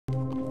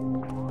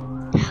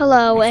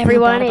Hello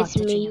everyone, it's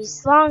me,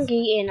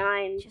 Slongi, and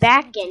I'm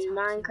back in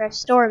Minecraft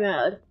Story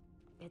Mode.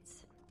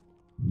 It's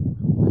a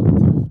little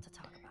tough to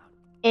talk about.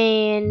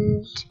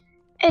 And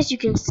as you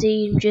can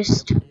see, I'm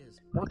just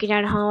walking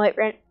down the hallway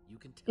right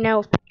now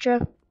with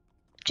Petra,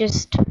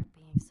 just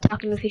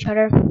talking with each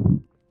other.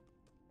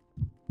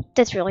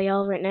 That's really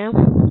all right now.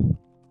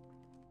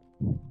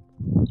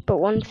 But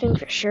one thing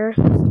for sure,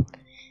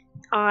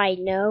 I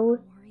know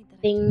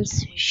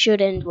things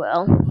should end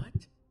well.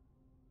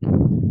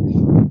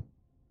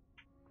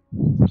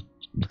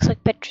 Looks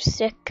like Petra's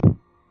sick. It's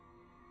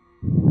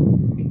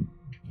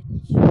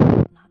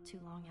not too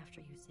long after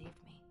you saved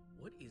me.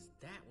 What is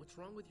that? What's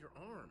wrong with your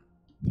arm?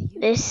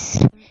 This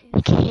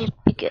can't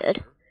be good.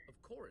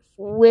 Of course.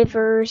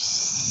 Wither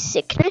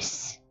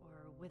sickness? Or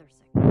wither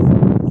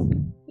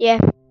sickness. Yeah,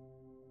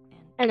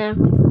 I And know. I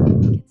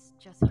think it's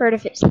just Heard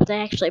of it since I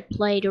actually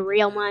played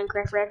real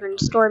Minecraft rather than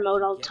story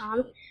mode all the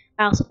time.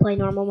 I also play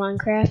normal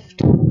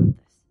Minecraft. about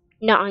this.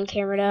 Not on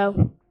camera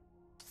though.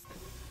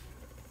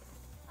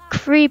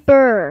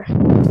 Creeper!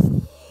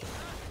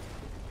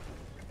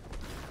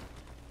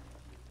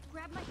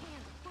 Grab my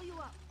hand, pull you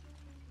up.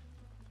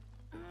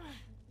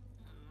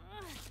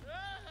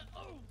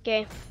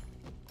 Okay.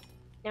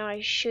 Now I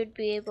should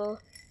be able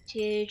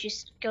to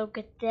just go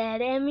get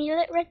that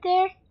amulet right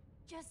there.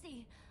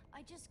 Jesse,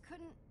 I just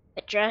couldn't.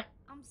 Petra,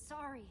 I'm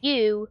sorry.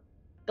 you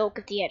go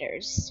get the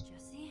others.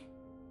 Jesse?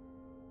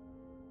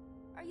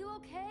 Are you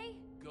okay?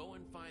 Go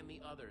and find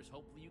the others.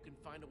 Hopefully you can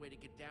find a way to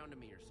get down to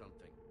me or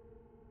something.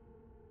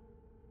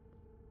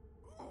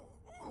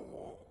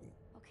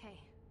 Okay,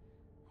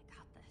 I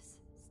got this.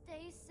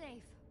 Stay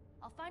safe.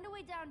 I'll find a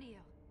way down to you.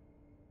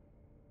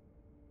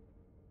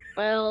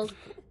 Well,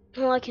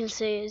 all I can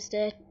say is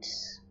that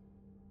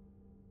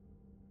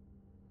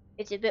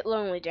it's a bit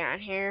lonely down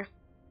here.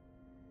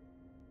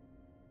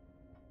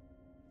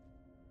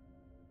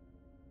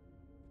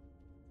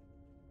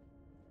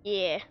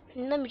 Yeah,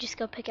 let me just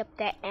go pick up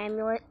that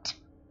amulet.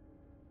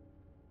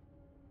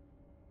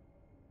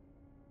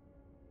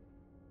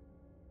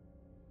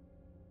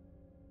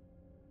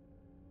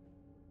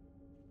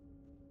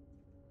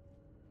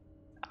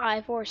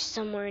 Ivor's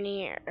somewhere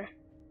near,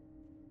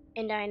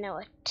 and I know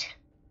it.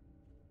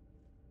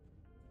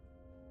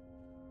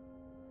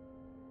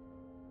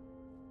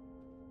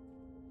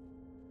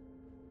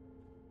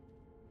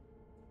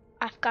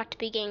 I've got to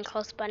be getting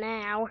close by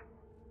now.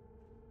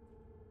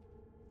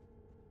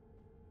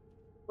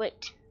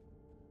 Wait.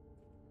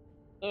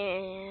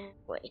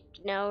 Wait,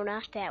 no,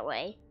 not that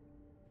way.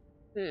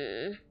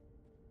 If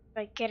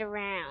I get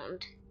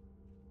around.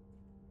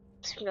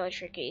 It's really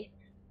tricky.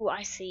 Oh,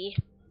 I see.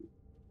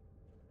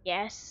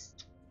 Yes.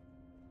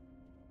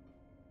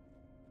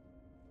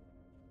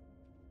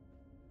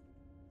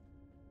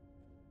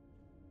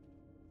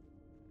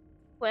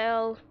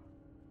 Well,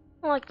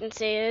 all I can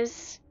say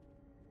is,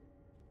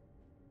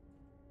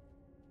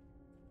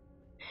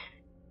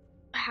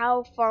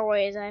 how far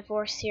away is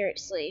Ivor?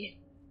 Seriously.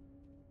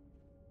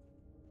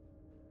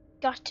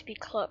 Got to be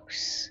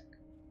close.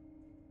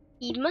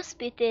 He must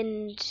be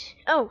within.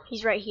 Oh,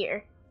 he's right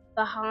here.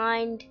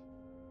 Behind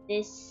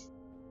this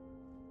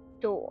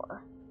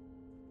door.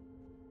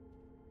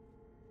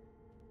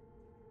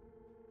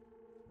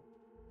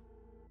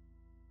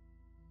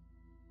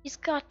 He's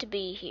got to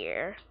be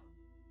here.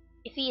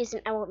 If he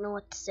isn't, I won't know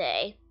what to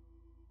say.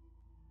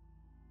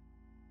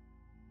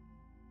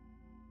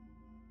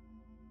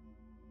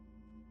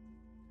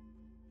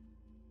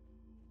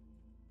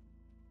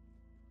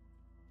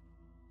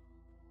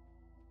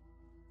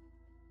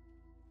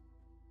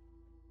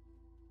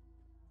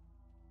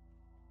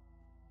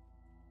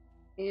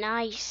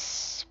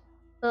 Nice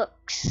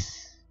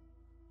books.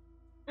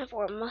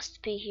 Ivor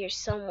must be here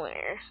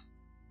somewhere.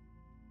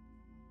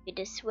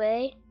 Maybe this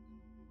way?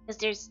 Because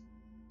there's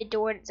a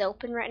door that's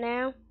open right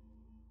now.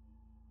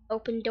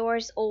 Open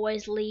doors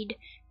always lead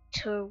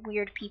to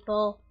weird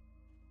people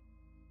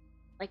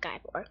like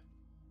Ivor.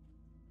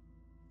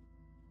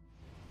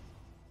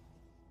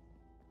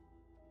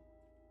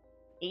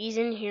 He's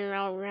in here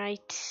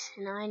alright,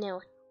 and I know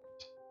it.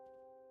 He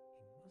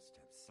must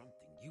have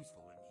something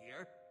useful in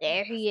here.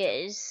 There he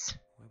is.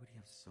 Why would he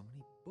have so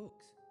many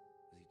books?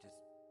 Is he just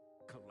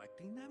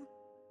collecting them?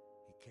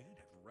 He can't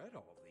have read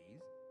all these.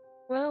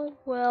 Well,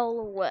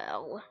 well,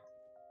 well.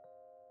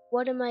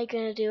 What am I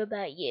gonna do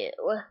about you?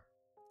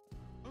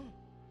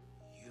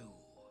 You.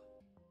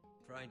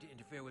 Trying to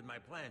interfere with my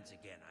plans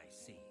again, I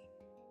see.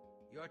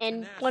 Your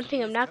And one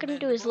thing I'm not gonna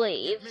do is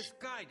commendable, yet leave.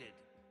 misguided.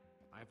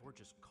 Ivor,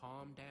 just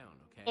calm down,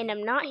 okay? And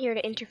I'm not here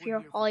to interfere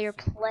with all your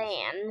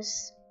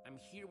plans. I'm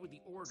here with the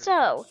order.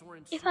 So,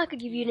 if I could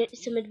give you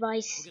some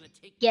advice,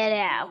 get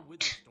out.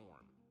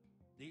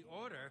 The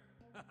order?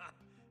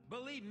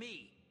 Believe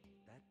me,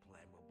 that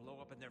plan will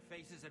blow up in their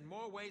faces in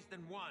more ways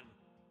than one.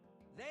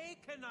 They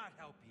cannot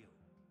help you.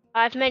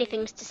 I have many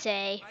things to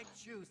say. I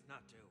choose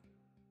not to.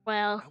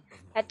 Well, Out of my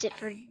that's it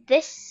for way.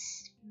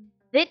 this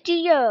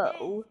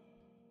video.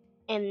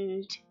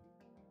 And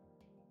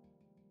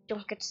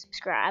don't forget to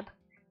subscribe.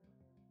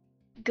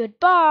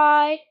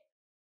 Goodbye.